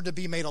in order to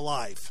be made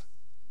alive.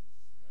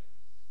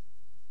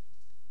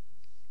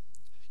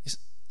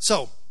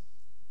 So,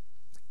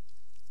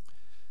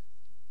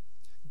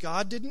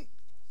 God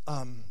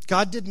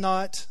did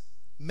not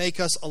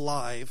make us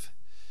alive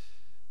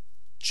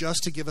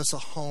just to give us a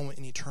home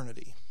in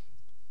eternity.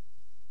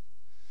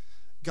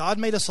 God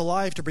made us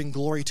alive to bring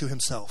glory to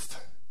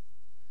himself.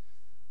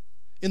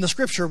 In the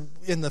scripture,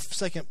 in the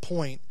second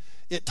point,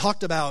 it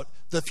talked about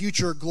the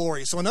future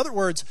glory. So in other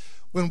words,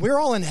 when we're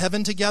all in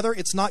heaven together,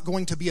 it's not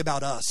going to be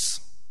about us.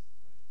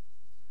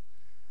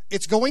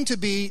 It's going to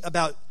be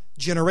about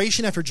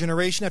generation after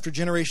generation after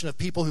generation of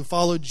people who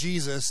followed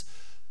Jesus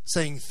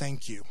saying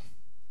thank you,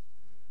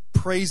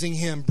 praising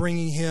him,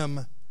 bringing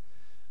him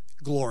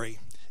glory.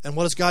 And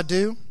what does God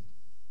do?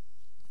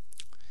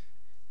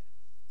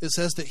 It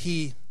says that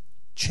he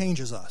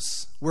changes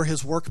us. We're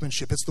his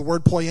workmanship. It's the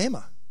word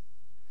poema.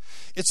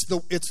 It's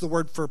the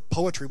word for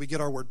poetry. We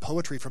get our word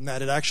poetry from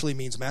that. It actually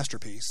means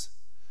masterpiece.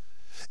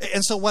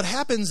 And so what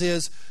happens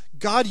is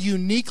God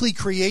uniquely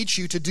creates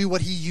you to do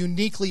what he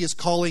uniquely is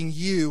calling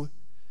you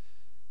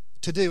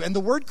to do. And the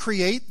word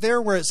create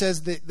there, where it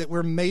says that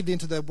we're made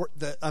into that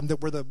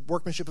we're the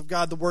workmanship of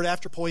God, the word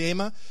after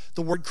poema,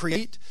 the word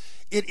create,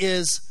 it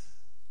is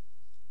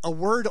a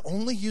word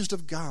only used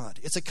of God.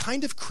 It's a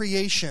kind of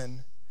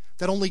creation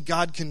that only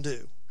God can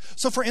do.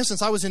 So, for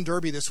instance, I was in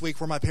Derby this week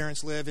where my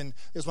parents live, and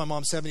it was my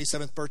mom's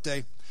 77th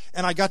birthday.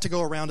 And I got to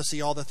go around to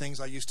see all the things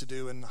I used to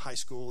do in high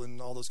school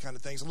and all those kind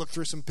of things, and look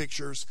through some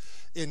pictures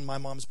in my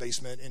mom's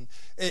basement.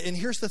 And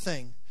here's the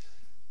thing.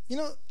 You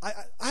know, I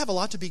have a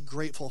lot to be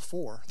grateful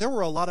for. There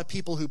were a lot of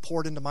people who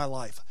poured into my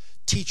life.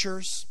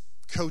 Teachers,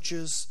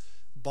 coaches,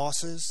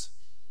 bosses.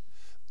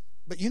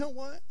 But you know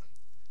what?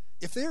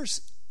 If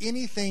there's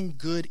anything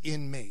good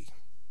in me,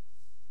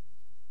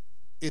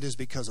 it is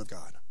because of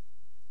God.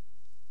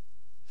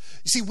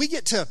 You see, we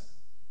get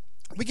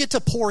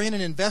to pour in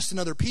and invest in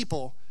other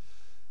people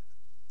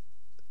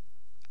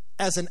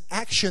as an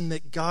action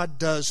that God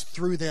does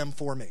through them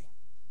for me,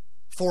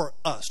 for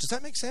us. Does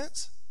that make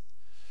sense?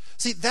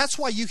 See, that's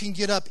why you can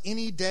get up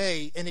any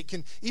day, and it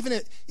can, even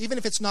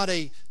if it's not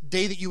a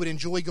day that you would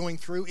enjoy going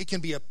through, it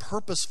can be a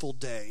purposeful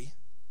day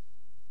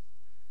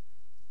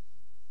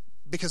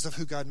because of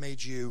who God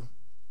made you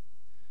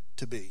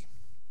to be.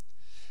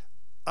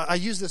 I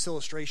used this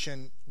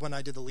illustration when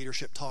I did the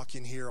leadership talk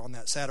in here on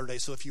that Saturday.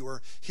 So if you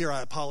were here,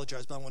 I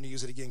apologize, but I want to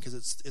use it again because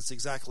it's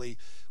exactly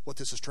what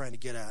this is trying to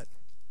get at.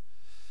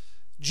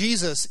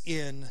 Jesus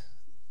in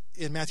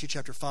Matthew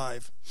chapter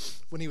 5,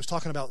 when he was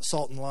talking about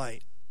salt and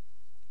light,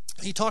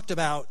 he talked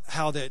about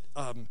how that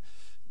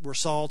we're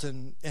salt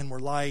and we're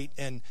light,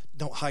 and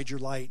don't hide your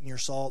light and your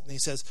salt. And he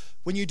says,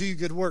 when you do your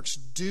good works,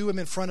 do them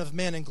in front of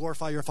men and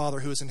glorify your Father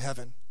who is in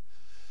heaven.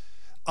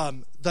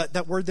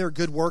 That word there,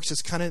 good works,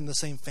 is kind of in the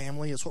same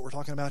family as what we're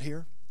talking about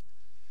here.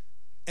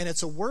 And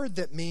it's a word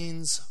that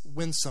means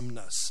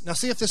winsomeness. Now,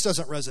 see if this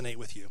doesn't resonate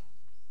with you.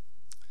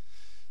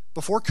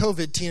 Before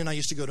COVID, Tina and I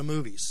used to go to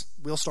movies.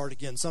 We'll start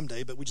again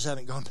someday, but we just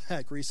haven't gone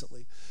back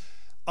recently.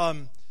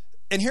 And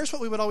here's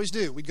what we would always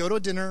do. We'd go to a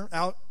dinner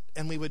out,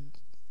 and we'd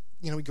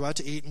go out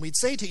to eat, and we'd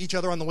say to each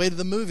other on the way to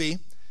the movie,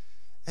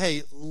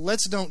 hey,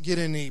 let's don't get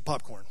any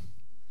popcorn.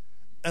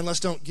 And let's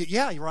don't get,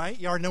 yeah, you're right.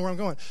 You already know where I'm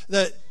going.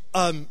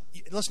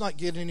 Let's not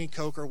get any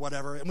Coke or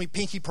whatever. And we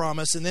pinky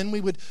promise. And then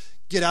we would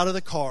get out of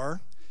the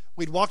car.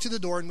 We'd walk to the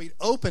door and we'd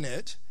open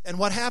it. And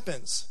what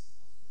happens?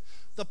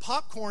 The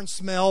popcorn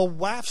smell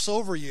wafts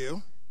over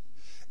you.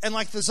 And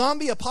like the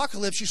zombie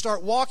apocalypse, you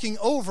start walking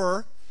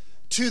over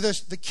to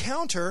the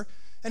counter.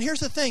 And here's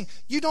the thing.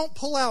 You don't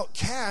pull out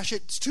cash.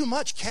 It's too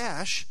much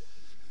cash.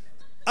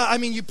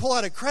 You pull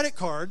out a credit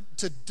card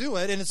to do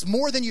it. And it's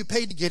more than you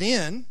paid to get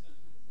in.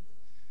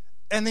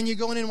 And then you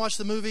go in and watch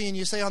the movie and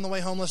you say on the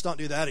way home, let's not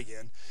do that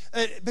again.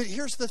 But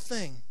here's the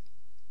thing.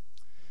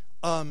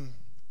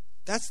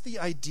 That's the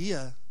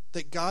idea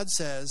that God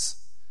says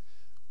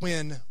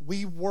when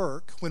we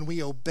work, when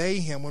we obey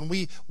him, when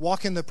we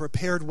walk in the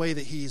prepared way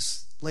that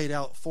he's laid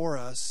out for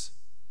us,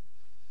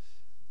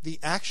 the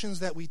actions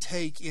that we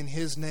take in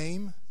his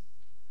name,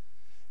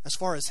 as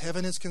far as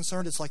heaven is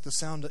concerned, it's like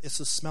it's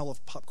the smell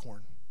of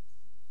popcorn.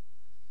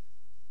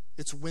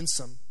 It's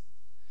winsome.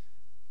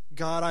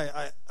 God,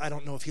 I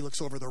don't know if he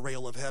looks over the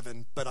rail of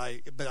heaven, but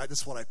this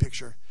is what I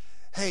picture.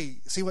 Hey,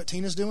 see what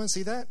Tina's doing?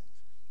 See that?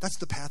 That's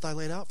the path I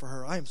laid out for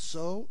her. I am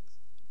so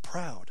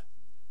proud.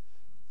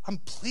 I'm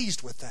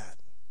pleased with that.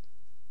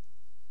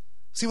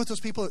 See what those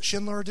people at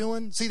Schindler are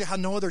doing? See how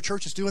no other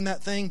church is doing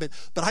that thing, but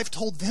I've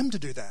told them to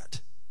do that.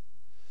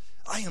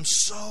 I am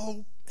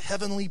so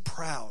heavenly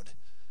proud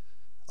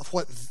of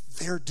what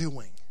they're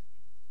doing.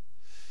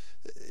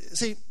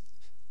 See,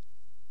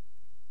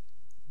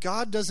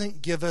 God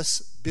doesn't give us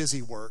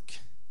busy work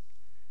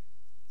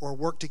or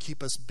work to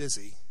keep us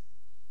busy.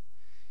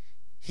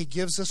 He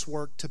gives us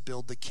work to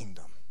build the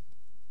kingdom,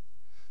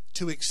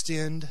 to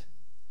extend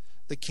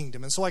the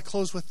kingdom. And so I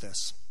close with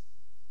this.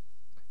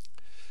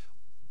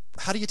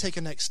 How do you take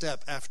a next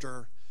step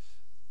after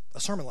a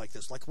sermon like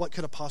this? Like, what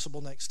could a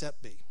possible next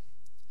step be?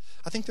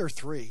 I think there are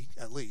three,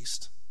 at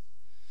least.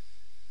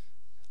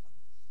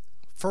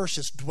 First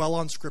is dwell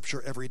on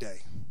Scripture every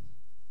day.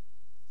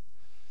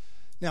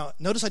 Now,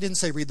 notice I didn't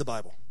say read the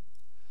Bible.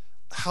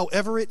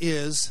 However it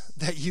is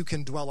that you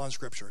can dwell on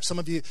Scripture.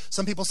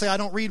 Some people say, I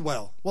don't read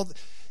well. Well,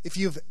 if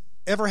you've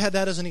ever had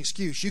that as an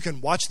excuse, you can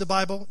watch the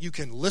Bible, you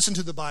can listen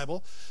to the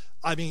Bible.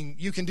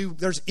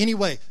 There's any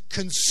way.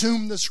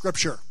 Consume the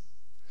Scripture.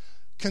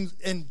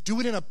 And do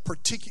it in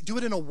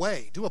a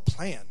way, do a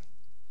plan.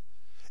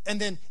 And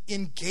then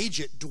engage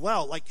it,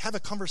 dwell, like have a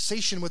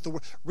conversation with the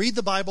Word. Read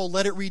the Bible,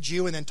 let it read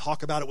you, and then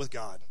talk about it with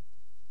God.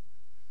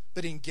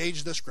 But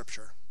engage the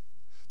Scripture.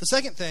 The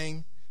second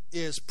thing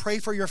is pray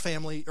for your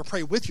family, or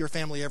pray with your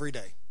family every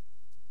day.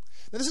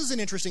 Now, this is an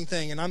interesting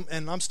thing, and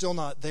I'm still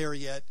not there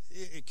yet,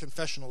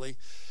 confessionally,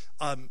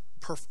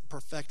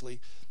 perfectly.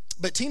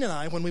 But Tina and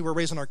I, when we were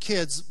raising our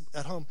kids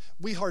at home,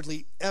 we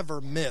hardly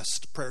ever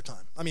missed prayer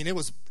time. I mean, it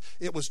was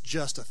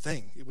just a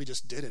thing. We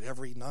just did it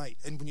every night.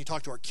 And when you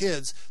talk to our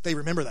kids, they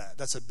remember that.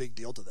 That's a big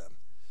deal to them.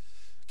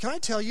 Can I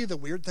tell you the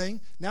weird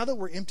thing? Now that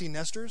we're empty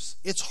nesters,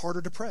 it's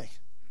harder to pray.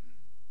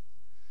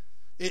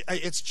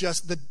 It's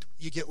just that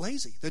you get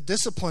lazy. The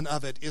discipline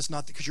of it is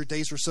not because your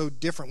days are so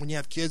different. When you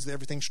have kids,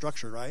 everything's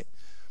structured, right?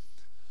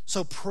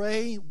 So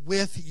pray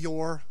with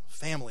your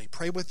family.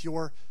 Pray with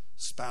your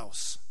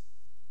spouse.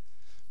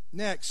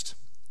 Next,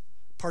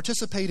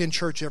 participate in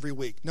church every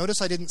week. Notice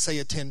I didn't say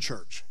attend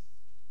church.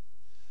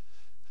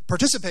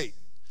 Participate.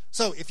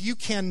 So if you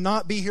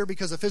cannot be here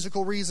because of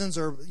physical reasons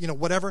or,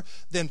 whatever,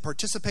 then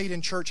participate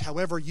in church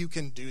however you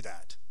can do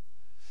that.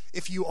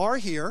 If you are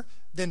here,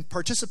 then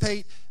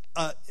participate.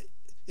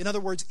 In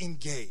other words,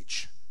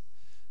 engage.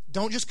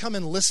 Don't just come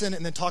and listen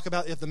and then talk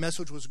about if the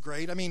message was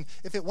great. I mean,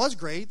 if it was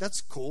great,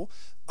 that's cool.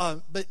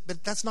 But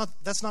that's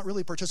not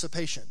really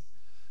participation.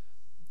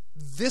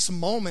 This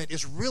moment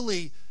is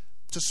really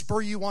to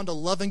spur you on to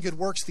love and good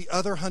works the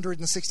other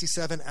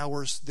 167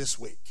 hours this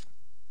week.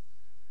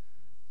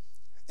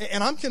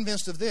 And I'm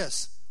convinced of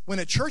this. When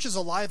a church is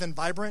alive and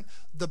vibrant,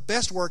 the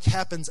best work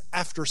happens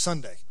after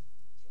Sunday.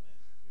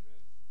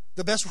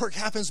 The best work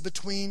happens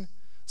between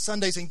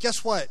Sundays. And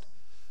guess what?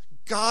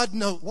 God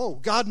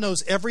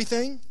knows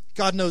everything.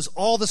 God knows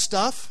all the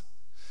stuff.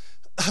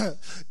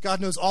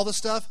 God knows all the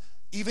stuff,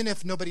 even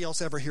if nobody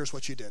else ever hears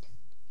what you did.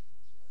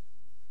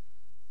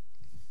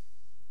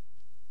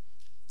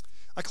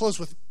 I close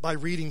by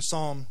reading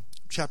Psalm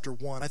chapter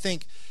 1. I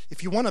think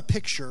if you want a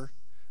picture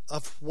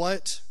of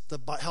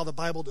how the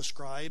Bible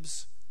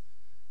describes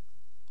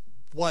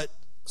what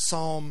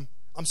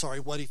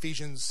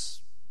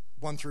Ephesians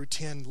 1 through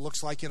 10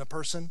 looks like in a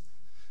person,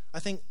 I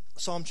think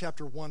Psalm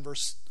chapter 1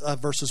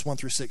 verses 1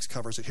 through 6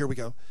 covers it. Here we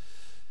go.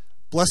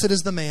 Blessed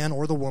is the man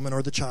or the woman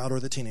or the child or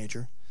the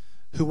teenager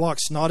who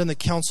walks not in the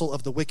counsel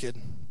of the wicked,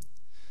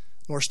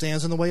 nor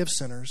stands in the way of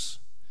sinners,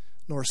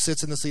 nor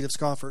sits in the seat of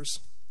scoffers.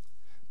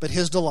 But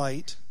his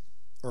delight,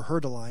 or her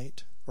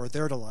delight, or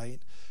their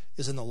delight,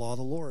 is in the law of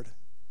the Lord.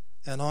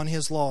 And on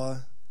his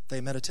law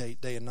they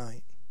meditate day and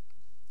night.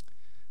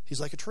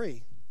 He's like a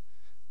tree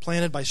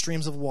planted by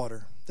streams of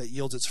water that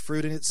yields its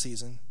fruit in its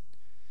season.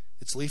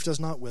 Its leaf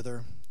does not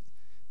wither.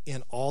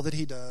 In all that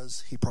he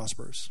does, he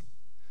prospers.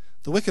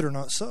 The wicked are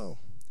not so,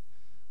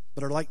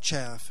 but are like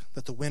chaff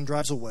that the wind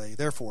drives away.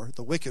 Therefore,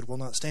 the wicked will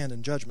not stand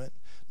in judgment,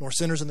 nor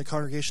sinners in the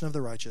congregation of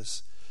the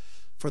righteous.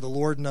 For the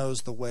Lord knows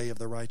the way of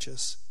the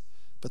righteous,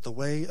 but the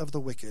way of the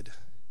wicked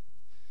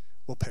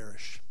will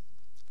perish.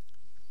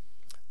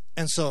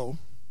 And so,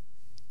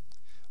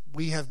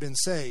 we have been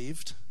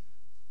saved.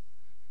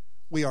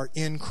 We are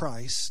in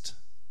Christ.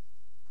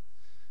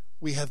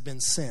 We have been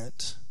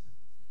sent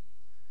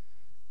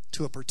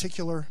to a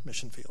particular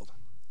mission field.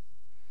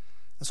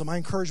 And so my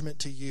encouragement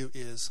to you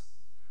is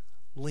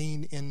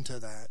lean into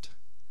that.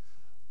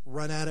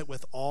 Run at it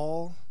with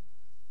all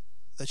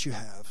that you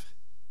have.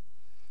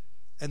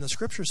 And the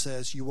scripture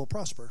says you will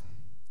prosper.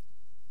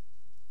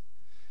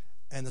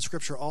 And the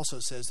scripture also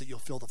says that you'll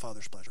feel the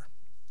Father's pleasure.